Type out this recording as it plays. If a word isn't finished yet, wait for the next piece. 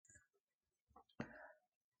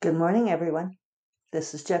Good morning, everyone.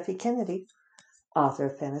 This is Jeffe Kennedy, author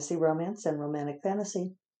of Fantasy Romance and Romantic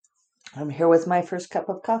Fantasy. I'm here with my first cup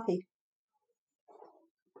of coffee.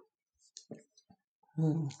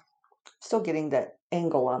 Still getting that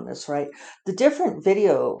angle on this, right? The different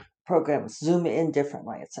video programs zoom in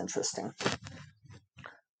differently. It's interesting.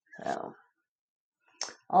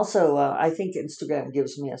 Also, I think Instagram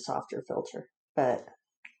gives me a softer filter, but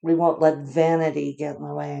we won't let vanity get in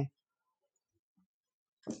the way.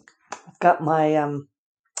 I've got my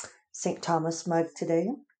St. Thomas mug today.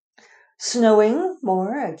 Snowing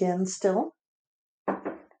more again still.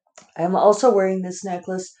 I'm also wearing this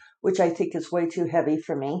necklace, which I think is way too heavy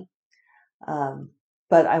for me.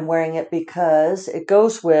 But I'm wearing it because it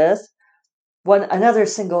goes with another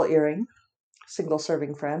single earring, single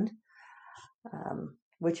serving friend,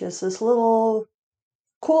 which is this little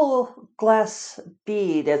cool glass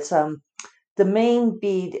bead. It's the main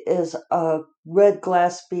bead is a red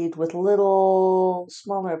glass bead with little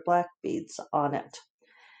smaller black beads on it.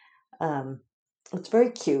 It's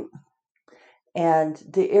very cute. And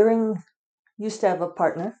the earring used to have a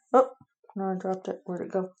partner. Oh, no, I dropped it. Where'd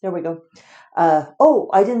it go? There we go.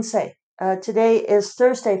 I didn't say. Today is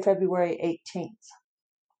Thursday, February 18th.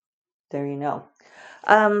 There you know.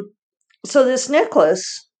 So this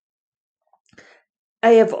necklace,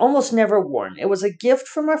 I have almost never worn. It was a gift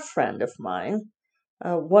from a friend of mine,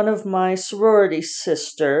 one of my sorority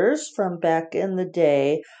sisters from back in the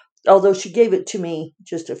day, although she gave it to me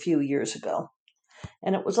just a few years ago.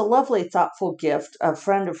 And it was a lovely, thoughtful gift. A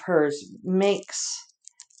friend of hers makes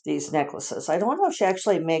these necklaces. I don't know if she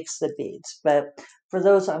actually makes the beads, but for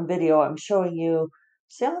those on video, I'm showing you,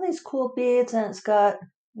 see all these cool beads, and it's got,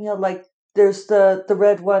 like there's the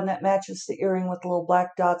red one that matches the earring with little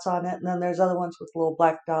black dots on it, and then there's other ones with little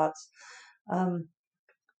black dots.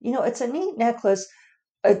 It's a neat necklace.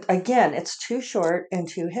 Again, it's too short and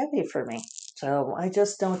too heavy for me, so I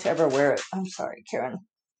just don't ever wear it. I'm sorry, Karen.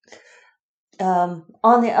 On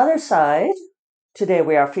the other side, today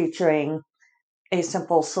we are featuring a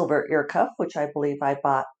simple silver ear cuff, which I believe I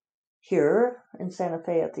bought here in Santa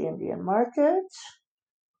Fe at the Indian Market.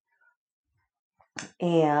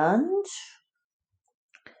 And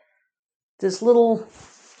this little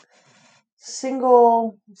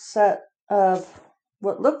single set of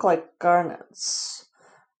what look like garnets,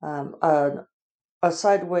 a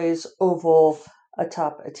sideways oval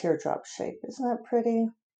atop a teardrop shape. Isn't that pretty?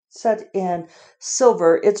 Set in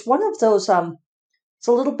silver. It's one of those, it's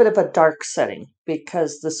a little bit of a dark setting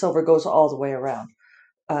because the silver goes all the way around.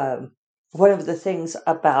 One of the things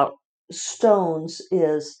about stones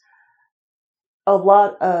is a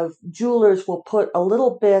lot of jewelers will put a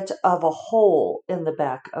little bit of a hole in the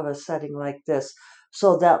back of a setting like this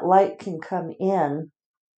so that light can come in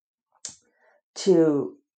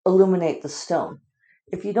to illuminate the stone.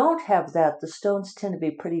 If you don't have that, the stones tend to be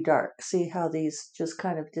pretty dark. See how these just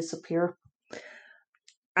kind of disappear?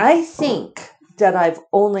 I think that I've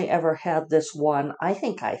only ever had this one. I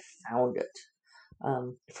think I found it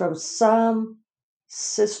from some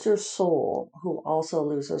sister soul who also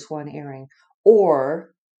loses one earring,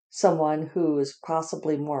 or someone who is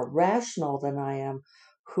possibly more rational than I am,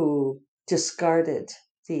 who discarded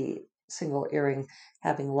the single earring,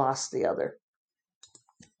 having lost the other.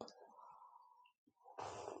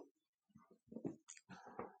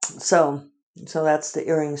 So that's the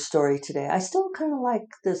earring story today. I still kind of like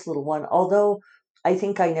this little one, although I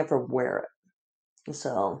think I never wear it.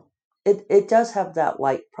 So it does have that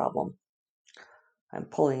light problem. I'm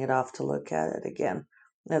pulling it off to look at it again.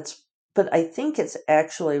 But I think it's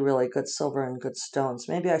actually really good silver and good stones.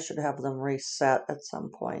 Maybe I should have them reset at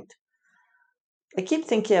some point. I keep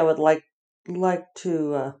thinking I would like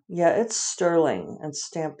to. It's sterling and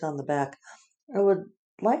stamped on the back. I would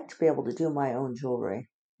like to be able to do my own jewelry.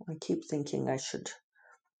 I keep thinking I should.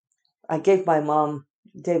 David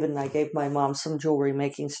and I gave my mom some jewelry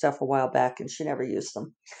making stuff a while back, and she never used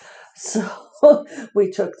them. So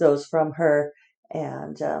we took those from her,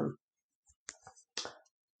 and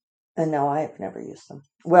no, I have never used them.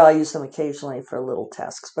 Well, I use them occasionally for little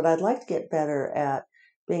tasks, but I'd like to get better at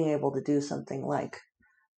being able to do something like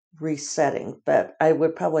resetting. But I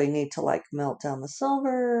would probably need to melt down the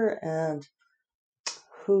silver, and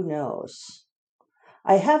who knows.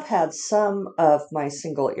 I have had some of my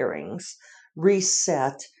single earrings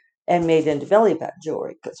reset and made into belly button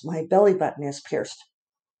jewelry because my belly button is pierced.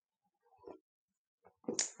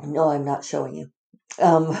 No, I'm not showing you.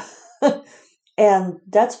 And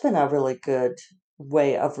that's been a really good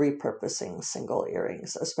way of repurposing single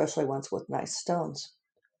earrings, especially ones with nice stones.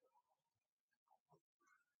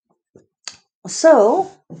 So,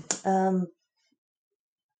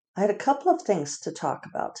 I had a couple of things to talk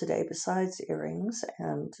about today besides earrings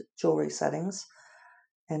and jewelry settings,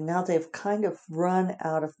 and now they've kind of run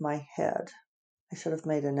out of my head. I should have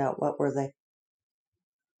made a note. What were they?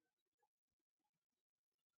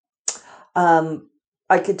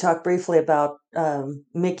 I could talk briefly about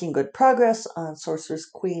making good progress on Sorcerer's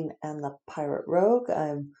Queen and the Pirate Rogue.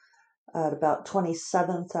 I'm at about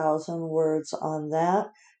 27,000 words on that.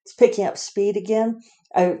 It's picking up speed again.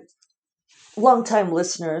 Longtime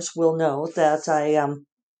listeners will know that I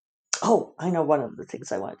know one of the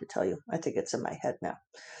things I wanted to tell you. I think it's in my head now.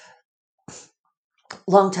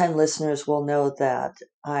 Longtime listeners will know that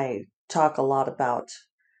I talk a lot about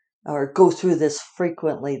or go through this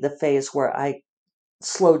frequently, the phase where I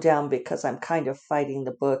slow down because I'm kind of fighting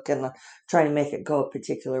the book and trying to make it go a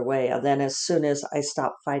particular way. And then as soon as I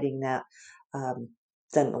stop fighting that,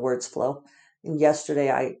 then the words flow. And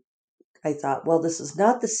yesterday I thought, well, this is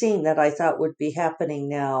not the scene that I thought would be happening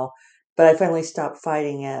now, but I finally stopped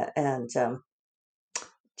fighting it. And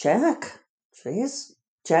Jack, jeez,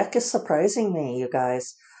 Jack is surprising me, you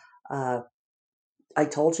guys. I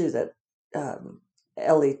told you that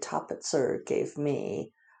Ellie Topitzer gave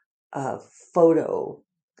me a photo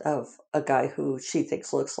of a guy who she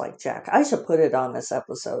thinks looks like Jack. I should put it on this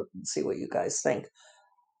episode and see what you guys think.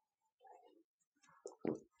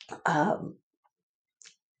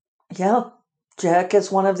 Yeah, Jack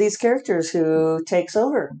is one of these characters who takes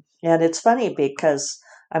over. And it's funny because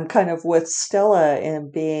I'm kind of with Stella in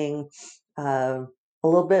being a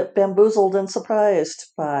little bit bamboozled and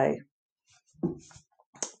surprised by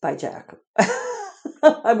Jack.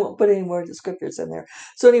 I won't put any more descriptors in there.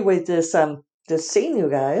 So anyway, this scene, you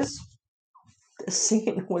guys, this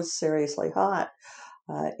scene was seriously hot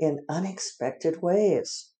in unexpected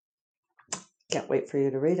ways. Can't wait for you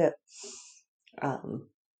to read it.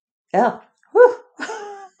 Yeah.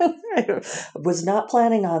 I was not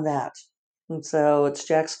planning on that. And so it's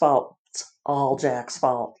Jack's fault. It's all Jack's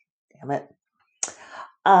fault. Damn it.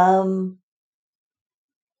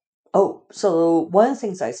 So one of the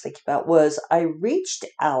things I was thinking about was I reached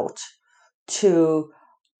out to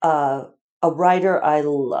a writer I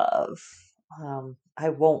love.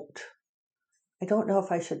 I don't know if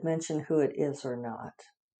I should mention who it is or not.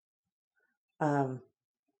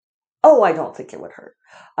 I don't think it would hurt.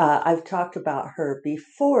 I've talked about her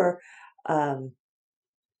before. No,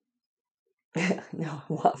 I'm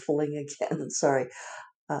waffling again. Sorry.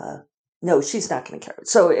 No, she's not going to care.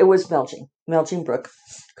 So it was Mel-Jean Brooke,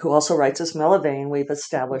 who also writes as Melavane. We've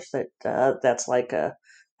established that that's like an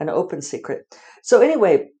open secret. So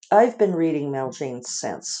anyway, I've been reading Mel-Jean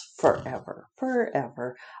since forever.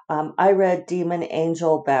 I read Demon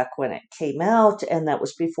Angel back when it came out, and that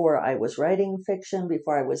was before I was writing fiction,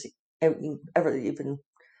 before I was ever even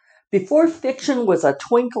before fiction was a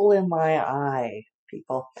twinkle in my eye,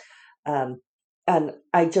 people. And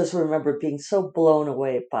I just remember being so blown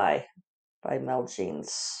away by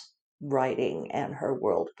Mel-Jean's writing and her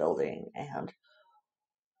world building and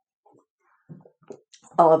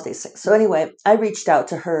all of these things. So anyway, I reached out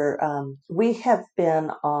to her. We have been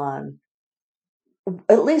on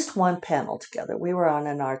at least one panel together. We were on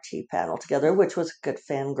an RT panel together, which was a good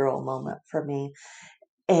fangirl moment for me.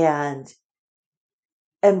 And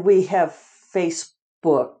we have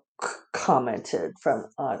Facebook commented from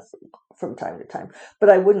time to time, but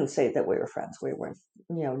I wouldn't say that we were friends. We were,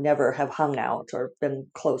 never have hung out or been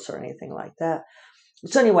close or anything like that.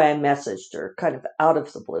 So anyway, I messaged her kind of out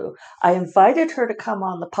of the blue. I invited her to come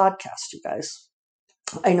on the podcast, you guys.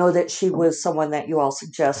 I know that she was someone that you all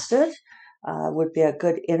suggested would be a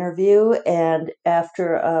good interview. And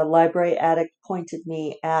after a library addict pointed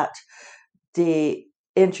me at the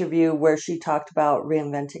interview where she talked about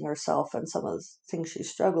reinventing herself and some of the things she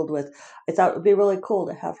struggled with, I thought it would be really cool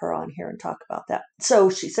to have her on here and talk about that. So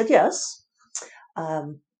she said yes,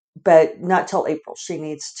 but not till April. She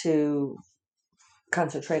needs to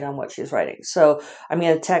concentrate on what she's writing. So I'm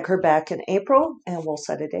going to tag her back in April and we'll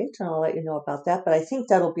set a date and I'll let you know about that. But I think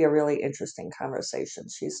that'll be a really interesting conversation.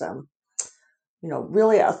 She's,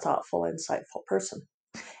 really a thoughtful, insightful person.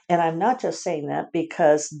 And I'm not just saying that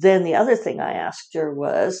because then the other thing I asked her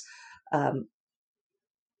was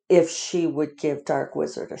if she would give Dark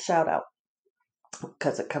Wizard a shout out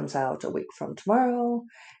because it comes out a week from tomorrow.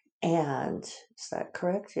 And is that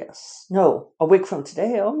correct? Yes. No, a week from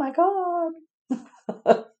today. Oh my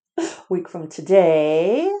God. Week from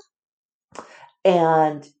today.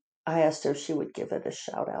 And I asked her if she would give it a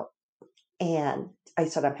shout out. And I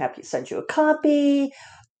said, I'm happy to send you a copy,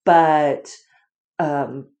 but,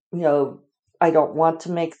 I don't want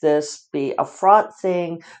to make this be a fraught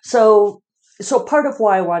thing. So So part of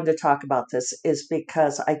why I wanted to talk about this is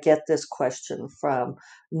because I get this question from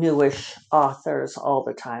newish authors all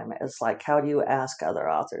the time. It's like, how do you ask other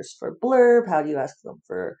authors for blurb? How do you ask them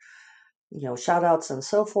for, shout outs and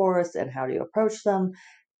so forth? And how do you approach them?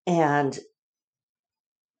 And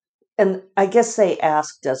I guess they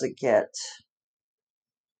ask, does it get,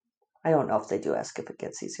 I don't know if they do ask if it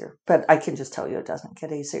gets easier, but I can just tell you it doesn't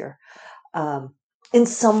get easier. Um, in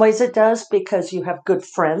some ways it does because you have good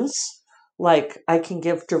friends. Like I can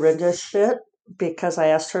give Dorinda shit because I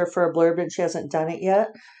asked her for a blurb and she hasn't done it yet.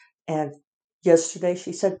 And yesterday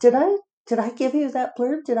she said, did I give you that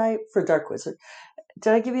blurb? For Dark Wizard,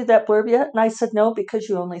 did I give you that blurb yet? And I said, no, because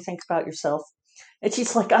you only think about yourself. And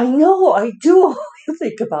she's like, I know, I do only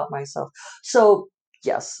think about myself. So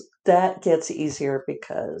yes, that gets easier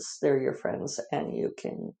because they're your friends and you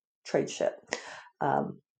can trade shit.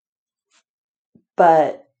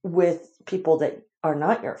 But with people that are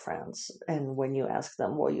not your friends, and when you ask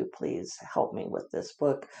them, will you please help me with this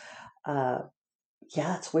book? Yeah,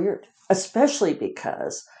 it's weird, especially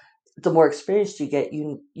because the more experienced you get,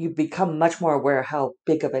 you become much more aware how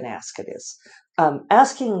big of an ask it is.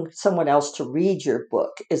 Asking someone else to read your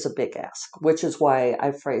book is a big ask, which is why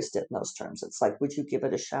I phrased it in those terms. It's like, would you give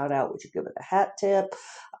it a shout out? Would you give it a hat tip?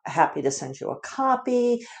 Happy to send you a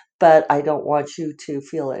copy, but I don't want you to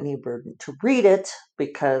feel any burden to read it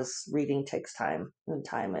because reading takes time, and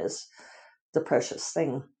time is the precious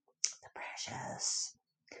thing. The precious.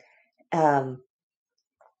 Um,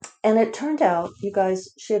 and it turned out, you guys,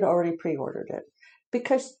 she had already pre-ordered it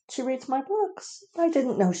because she reads my books. I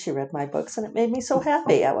didn't know she read my books, and it made me so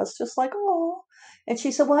happy. I was just like, oh. And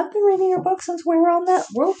she said, well, I've been reading your book since we were on that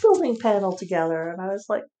world building panel together. And I was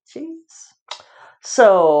like, geez.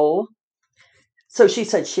 So she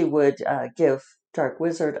said she would give Dark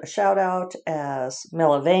Wizard a shout out as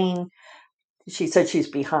Milla Vane. She said she's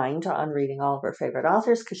behind on reading all of her favorite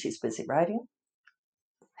authors because she's busy writing,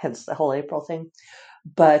 hence the whole April thing.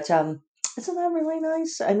 But isn't that really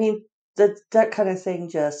nice? I mean, that kind of thing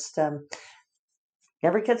just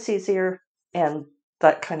never gets easier, and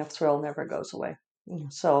that kind of thrill never goes away.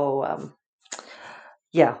 So,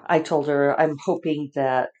 yeah, I told her I'm hoping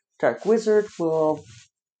that Dark Wizard will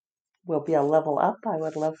be a level up. I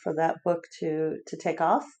would love for that book to take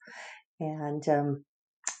off, and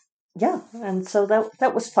yeah, and so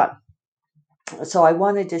that was fun. So I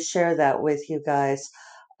wanted to share that with you guys,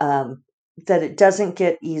 that it doesn't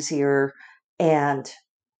get easier, and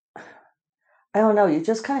I don't know, you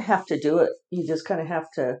just kind of have to do it. You just kind of have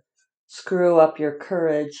to screw up your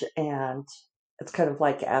courage, and it's kind of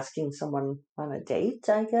like asking someone on a date,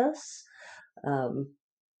 I guess. Um,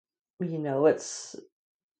 it's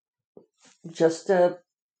just a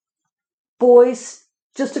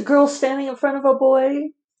just a girl standing in front of a boy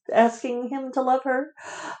asking him to love her.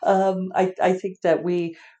 I think that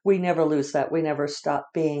we never lose that. We never stop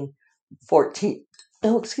being 14.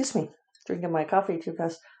 Oh, excuse me, drinking my coffee too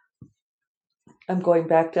fast. I'm going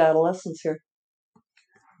back to adolescence here.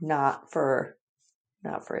 Not for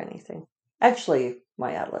anything. Actually,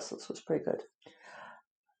 my adolescence was pretty good.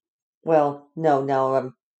 Well,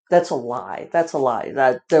 no, that's a lie. That's a lie.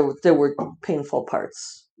 That there were painful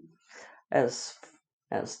parts, as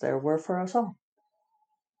there were for us all.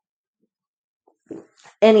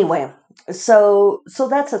 Anyway, so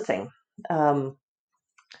that's a thing. I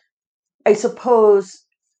suppose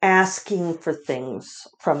asking for things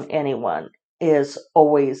from anyone is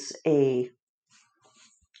always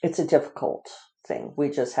it's a difficult thing. We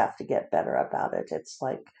just have to get better about it. It's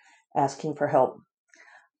like asking for help.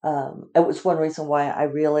 It was one reason why I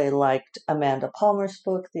really liked Amanda Palmer's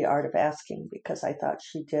book, The Art of Asking, because I thought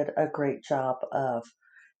she did a great job of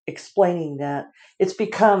explaining that. It's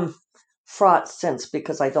become fraught since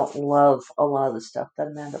because I don't love a lot of the stuff that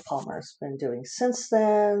Amanda Palmer has been doing since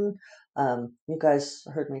then. You guys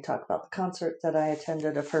heard me talk about the concert that I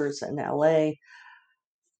attended of hers in LA.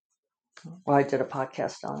 Well, I did a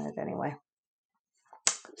podcast on it anyway.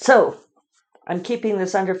 So I'm keeping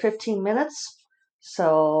this under 15 minutes.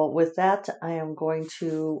 So with that, I am going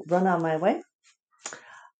to run on my way.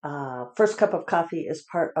 First Cup of Coffee is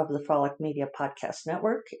part of the Frolic Media Podcast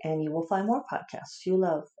Network, and you will find more podcasts you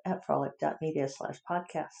love at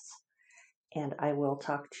frolic.media/podcasts. And I will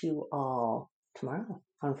talk to you all tomorrow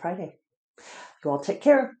on Friday. You all take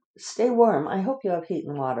care. Stay warm. I hope you have heat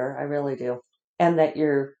and water. I really do. And that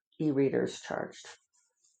your e-reader's charged.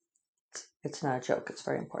 It's not a joke. It's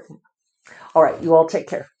very important. All right. You all take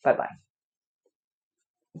care. Bye-bye.